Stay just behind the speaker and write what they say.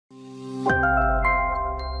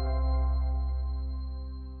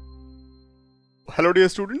Hello dear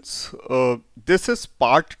students, this is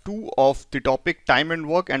part 2 of the topic time and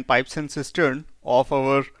work and pipes and cistern of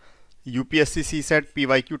our UPSC CSAT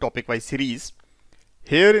PYQ Topicwise series.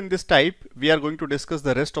 Here in this type we are going to discuss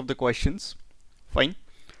the rest of the questions. Fine.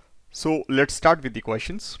 So let's start with the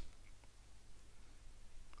questions.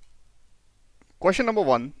 Question number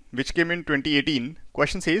 1, which came in 2018,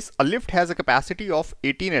 question says a lift has a capacity of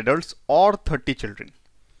 18 adults or 30 children.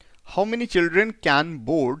 How many children can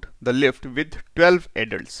board the lift with 12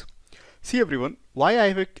 adults? See everyone, why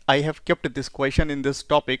I have kept this question in this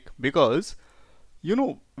topic, because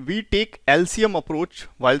we take LCM approach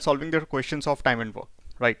while solving the questions of time and work,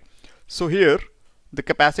 right? So here the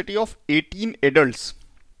capacity of 18 adults,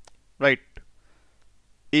 right?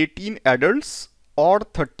 18 adults or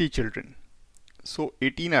 30 children. So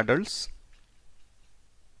 18 adults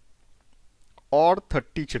or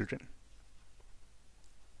 30 children.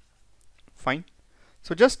 Fine.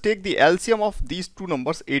 So just take the LCM of these two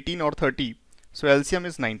numbers, 18 or 30. So LCM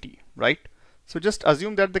is 90, right? So just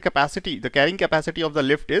assume that the carrying capacity of the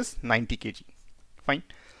lift is 90 kg. Fine.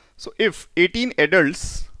 So if 18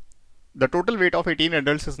 adults, the total weight of 18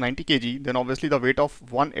 adults is 90 kg, then obviously the weight of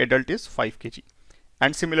one adult is 5 kg.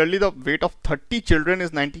 And similarly, the weight of 30 children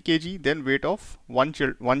is 90 kg, then weight of one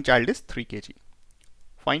child is 3 kg.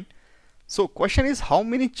 Fine. So question is, how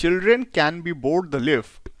many children can board the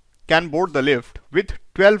lift with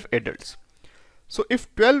 12 adults? So if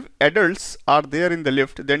 12 adults are there in the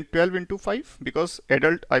lift, then 12 into 5, because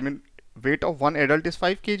weight of one adult is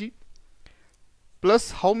 5 kg,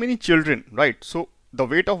 plus how many children, right? So the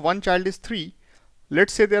weight of one child is 3.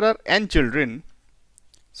 Let's say there are n children,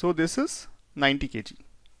 so this is 90 kg.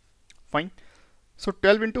 Fine. So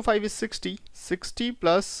 12 into 5 is 60. 60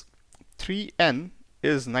 plus 3n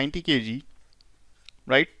is 90 kg,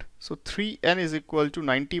 right? So 3n is equal to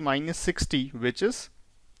 90 minus 60, which is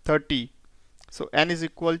 30. So n is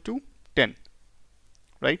equal to 10,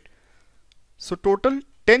 right? So total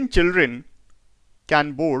 10 children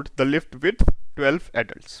can board the lift with 12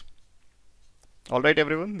 adults. All right,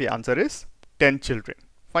 everyone, the answer is 10 children.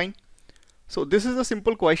 Fine. So this is a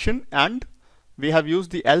simple question, and we have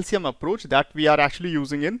used the LCM approach that we are actually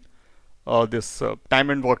using in this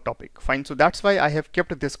time and work topic. Fine. So that's why I have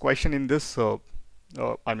kept this question in this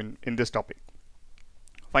in this topic.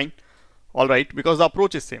 Fine. All right, because the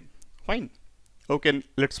approach is same. Fine. Okay,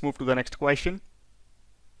 let's move to the next question.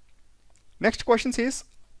 Next question says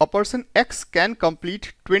a person X can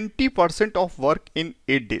complete 20% of work in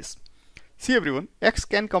 8 days. See everyone, X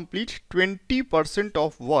can complete 20%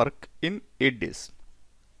 of work in 8 days.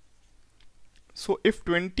 So if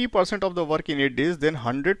 20% of the work in 8 days, then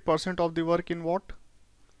 100% of the work in what?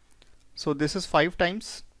 So this is 5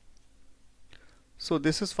 times. So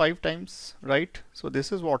this is 5 times, right? So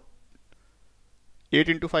this is what? 8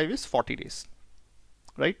 into 5 is 40 days,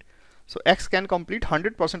 right? So X can complete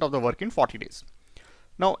 100% of the work in 40 days.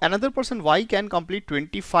 Now another person Y can complete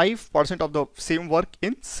 25% of the same work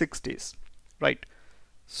in 6 days, right?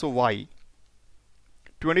 So Y,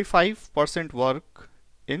 25% work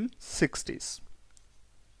in 6 days,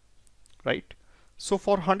 right? So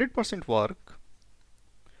for 100% work,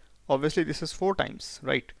 obviously this is 4 times,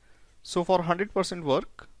 right? So for 100%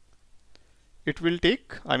 work, it will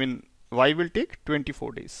take, Y will take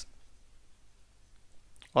 24 days.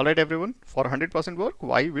 All right, everyone, for 100% work,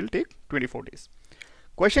 Y will take 24 days.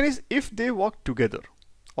 Question is, if they work together.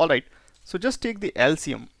 All right, so just take the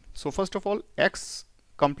LCM. So first of all, X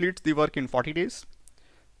completes the work in 40 days.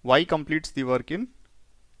 Y completes the work in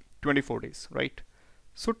 24 days, right?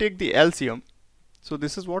 So take the LCM. So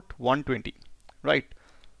this is what? 120, right?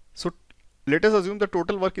 So let us assume the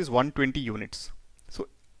total work is 120 units. So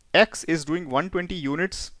X is doing 120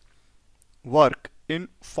 units work in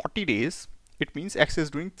 40 days. It means X is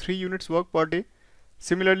doing 3 units work per day.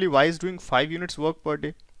 Similarly, Y is doing 5 units work per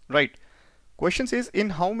day, right? Question says, in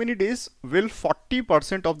how many days will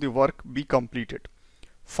 40% of the work be completed?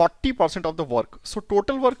 40% of the work. So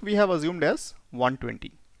total work we have assumed as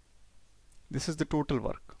 120. This is the total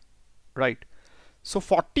work, right? So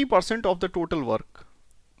 40% of the total work,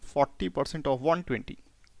 40% of 120,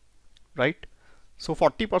 right? So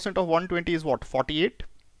 40% of 120 is what? 48.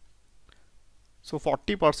 So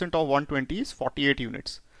 40% of 120 is 48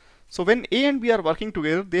 units. So when A and B are working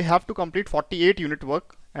together, they have to complete 48 unit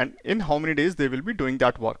work, and in how many days they will be doing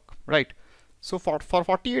that work, right? So for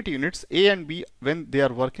 48 units, A and B, when they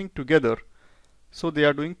are working together, so they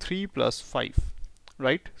are doing 3 plus 5,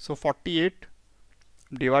 right? So 48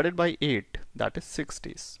 divided by 8, that is 6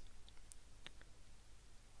 days.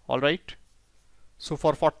 All right. So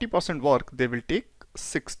for 40% work, they will take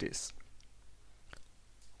 6 days.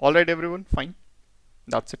 All right, everyone, fine.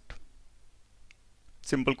 That's it.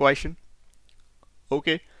 Simple question.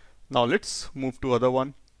 Okay, now let's move to other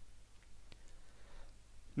one.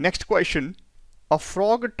 Next question. A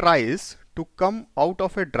frog tries to come out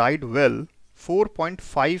of a dried well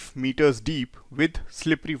 4.5 meters deep with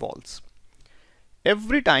slippery walls.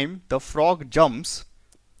 Every time the frog jumps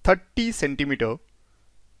 30 centimeter,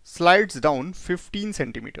 slides down 15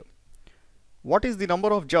 centimeter. What is the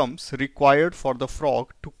number of jumps required for the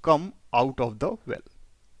frog to come out of the well?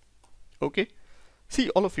 Okay, see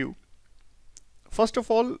all of you. First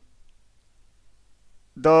of all,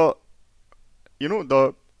 the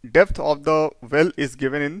depth of the well is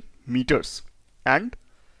given in meters and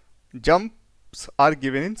jumps are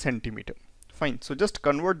given in centimeter. Fine, so just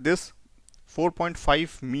convert this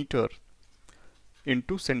 4.5 meter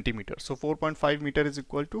into centimeter. So 4.5 meter is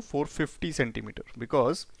equal to 450 centimeter,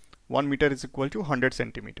 because 1 meter is equal to 100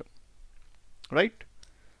 centimeter, right?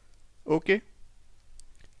 Okay,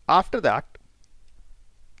 after that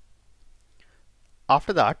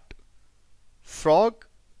frog,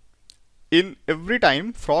 in every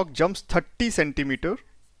time frog jumps 30 centimeter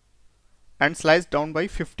and slides down by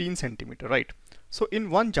 15 centimeter, right? So in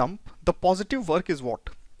one jump the positive work is what?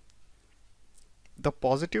 The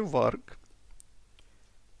positive work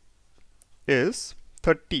is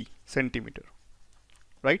 30 centimeter,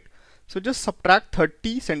 right? So just subtract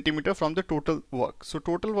 30 centimeter from the total work. So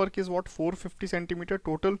total work is what? 450 centimeter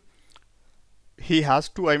total he has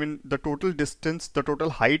to, the total distance, the total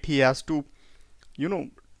height he has to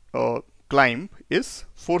climb is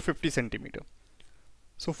 450 centimeter.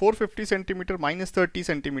 So 450 centimeter minus 30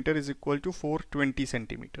 centimeter is equal to 420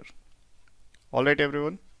 centimeter. All right,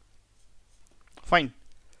 everyone. Fine.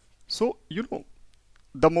 So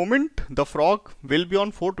the moment the frog will be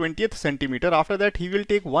on 420th centimeter, after that he will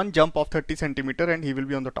take one jump of 30 centimeter and he will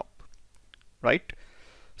be on the top, right?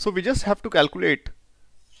 So we just have to calculate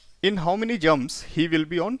in how many jumps he will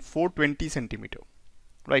be on 420 centimeter,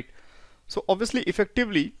 right? So obviously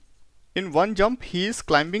effectively in one jump he is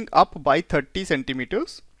climbing up by 30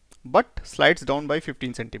 centimeters but slides down by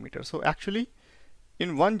 15 centimeters. So actually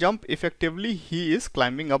in one jump effectively he is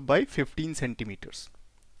climbing up by 15 centimeters,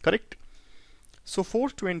 correct? So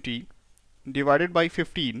 420 divided by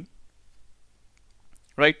 15,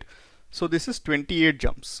 right? So this is 28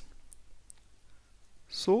 jumps.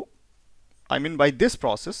 So by this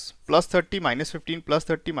process, plus 30 minus 15 plus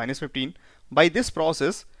 30 minus 15, by this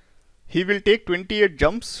process he will take 28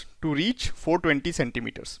 jumps to reach 420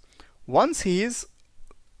 centimeters. Once he is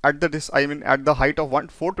at the at the height of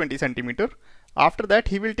 420 centimeter, after that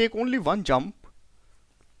he will take only one jump,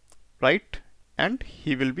 right? And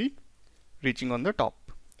he will be reaching on the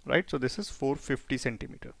top, right? So this is 450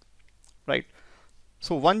 centimeter, right?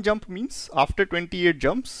 So one jump means after 28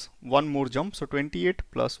 jumps, one more jump. So 28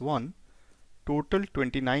 plus 1, total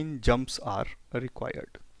 29 jumps are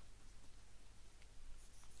required.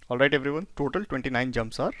 All right, everyone, total 29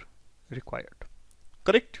 jumps are required,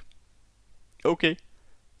 correct? Okay,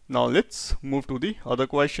 now let's move to the other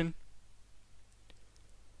question.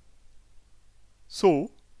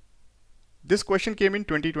 So this question came in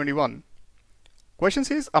 2021. Question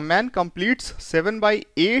says a man completes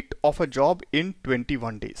 7/8 of a job in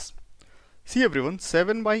 21 days. See everyone,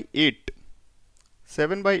 7/8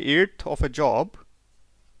 of a job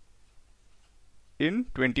in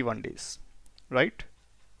 21 days, right?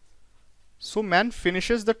 So man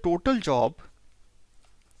finishes the total job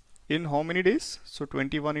in how many days? So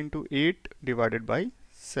 21 into 8 divided by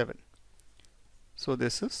 7. So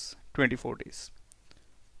this is 24 days.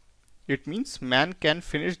 It means man can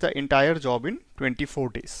finish the entire job in 24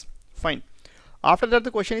 days. Fine. After that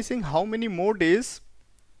the question is saying how many more days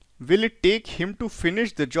will it take him to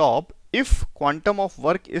finish the job if quantum of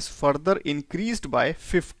work is further increased by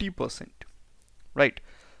 50%, right?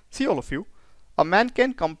 See all of you, a man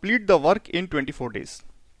can complete the work in 24 days,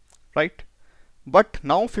 right? But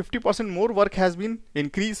now 50% more work has been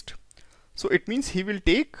increased. So it means he will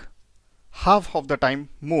take half of the time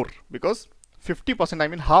more, because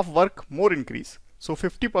 50%, half work more increase. So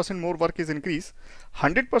 50% more work is increase.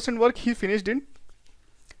 100% work he finished in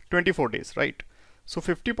 24 days, right? So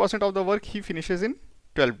 50% of the work he finishes in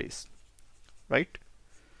 12 days, right?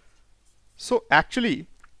 So actually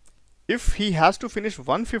if he has to finish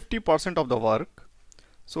 150% of the work,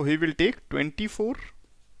 so he will take 24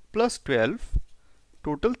 plus 12,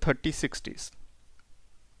 total 36 days,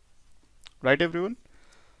 right everyone?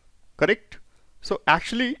 Correct? So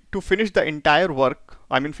actually to finish the entire work,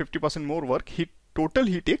 50% more work, he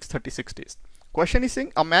takes 36 days. Question is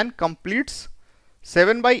saying a man completes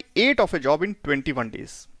 7/8 of a job in 21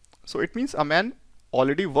 days. So it means a man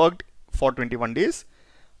already worked for 21 days.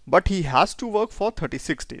 but he has to work for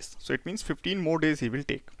 36 days. So it means 15 more days he will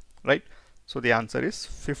take, right? So the answer is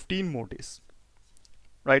 15 more days.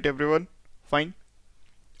 Right, everyone? Fine.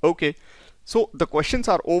 Okay. So the questions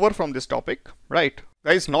are over from this topic, right?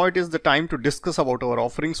 Guys, now it is the time to discuss about our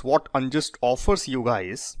offerings, what Unjust offers you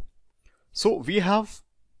guys. So we have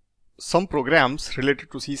some programs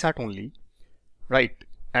related to CSAT only, right?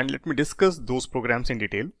 And let me discuss those programs in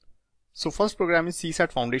detail. So first program is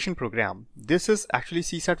CSAT Foundation program. This is actually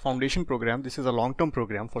CSAT Foundation program. This is a long-term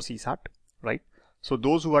program for CSAT, right? So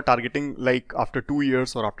those who are targeting like after 2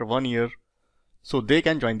 years or after 1 year, so they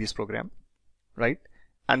can join this program, right?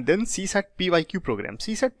 And then CSAT PYQ program.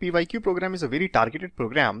 CSAT PYQ program is a very targeted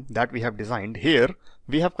program that we have designed. Here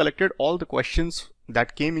we have collected all the questions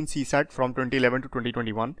that came in CSAT from 2011 to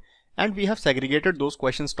 2021, and we have segregated those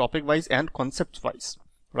questions topic wise and concept wise,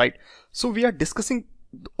 right? So we are discussing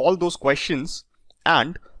all those questions,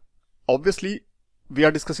 and obviously we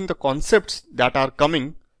are discussing the concepts that are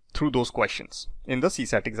coming through those questions in the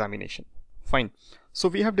CSAT examination. Fine. So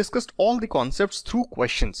we have discussed all the concepts through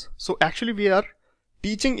questions. So actually we are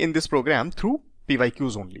teaching in this program through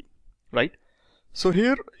PYQs only, right? So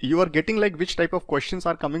here you are getting like which type of questions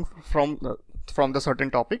are coming from the certain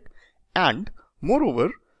topic, and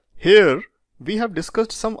moreover here we have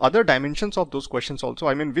discussed some other dimensions of those questions also.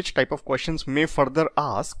 I mean, which type of questions may further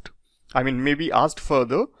asked, I mean, may be asked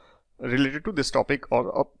further related to this topic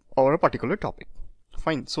or a particular topic.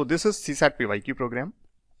 Fine. So this is CSAT PYQ program.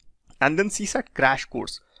 And then CSAT crash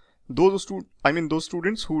course. Those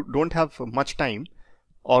students who don't have much time,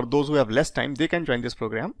 or those who have less time, they can join this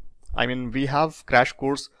program. I mean, we have crash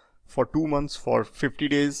course for 2 months, for 50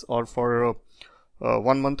 days, or for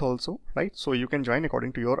 1 month also, right? So you can join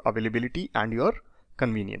according to your availability and your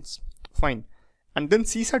convenience. Fine. And then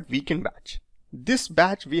CSAT weekend batch. This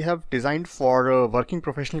batch we have designed for working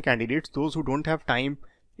professional candidates. Those who don't have time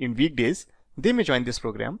in weekdays, they may join this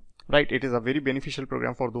program, right? It is a very beneficial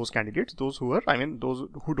program for those candidates, those who are, those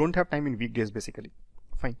who don't have time in weekdays basically.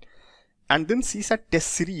 Fine. And then CSAT test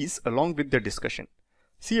series along with the discussion.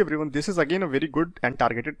 See everyone, this is again a very good and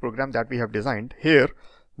targeted program that we have designed. Here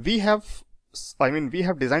we have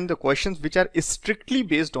designed the questions which are strictly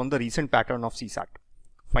based on the recent pattern of CSAT.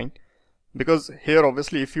 Fine. Because here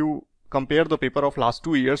obviously if you compare the paper of last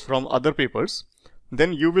 2 years from other papers,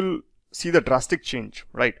 then you will see the drastic change,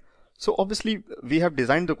 right? So obviously we have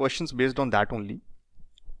designed the questions based on that only.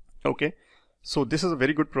 Okay. So this is a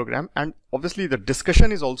very good program, and obviously the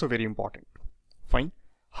discussion is also very important. Fine.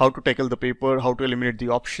 How to tackle the paper, how to eliminate the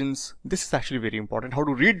options. This is actually very important. How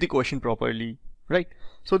to read the question properly, right?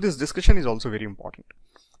 So this discussion is also very important.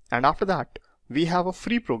 And after that, we have a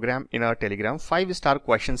free program in our Telegram, 5-star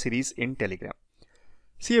question series in Telegram.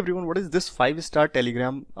 See everyone, what is this 5-star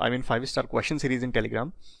Telegram? 5-star question series in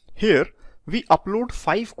Telegram. Here we upload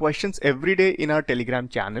 5 questions every day in our Telegram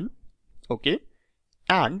channel. Okay.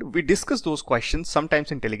 And we discuss those questions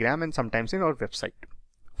sometimes in Telegram and sometimes in our website.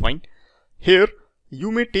 Fine. Here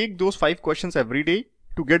you may take those 5 questions every day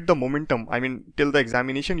to get the momentum. I mean, till the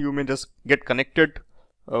examination you may just get connected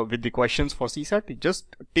with the questions for CSAT.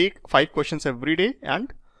 Just take 5 questions every day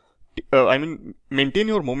and maintain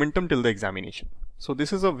your momentum till the examination. So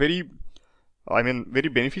this is a very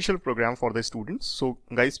beneficial program for the students. So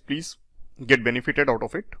guys, please get benefited out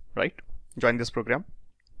of it, right? Join this program.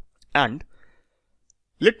 And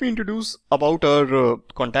let me introduce about our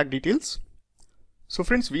contact details. So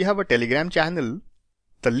friends, we have a Telegram channel.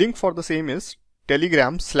 The link for the same is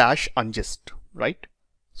telegram/unjust, right?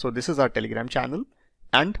 So this is our Telegram channel,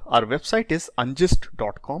 and our website is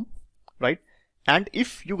unjust.com, right? And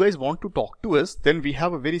if you guys want to talk to us, then we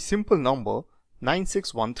have a very simple number,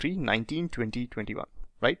 9613 19 20 21,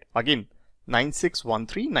 right? Again,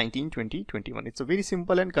 9613 19 20 21. It's a very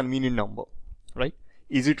simple and convenient number, right?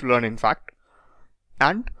 Easy to learn, in fact.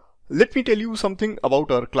 And let me tell you something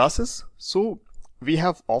about our classes. So we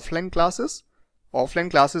have offline classes. Offline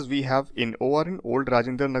classes we have in ORN, Old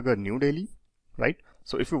Rajendra Nagar, New Delhi, right?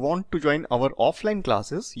 So if you want to join our offline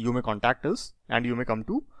classes, you may contact us and you may come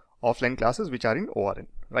to offline classes which are in ORN,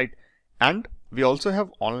 right? And we also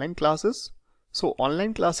have online classes. So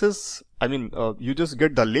online classes, you just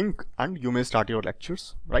get the link and you may start your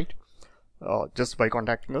lectures, right? Just by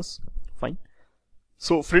contacting us. Fine.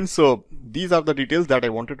 So friends, these are the details that I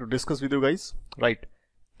wanted to discuss with you guys, right?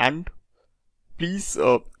 And please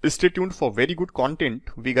stay tuned for very good content.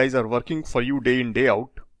 We guys are working for you day in, day out,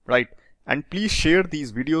 right? And please share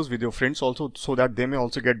these videos with your friends also, so that they may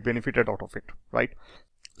also get benefited out of it, right?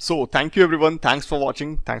 So thank you everyone. Thanks for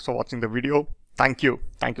watching. Thanks for watching the video. Thank you.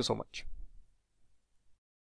 Thank you so much.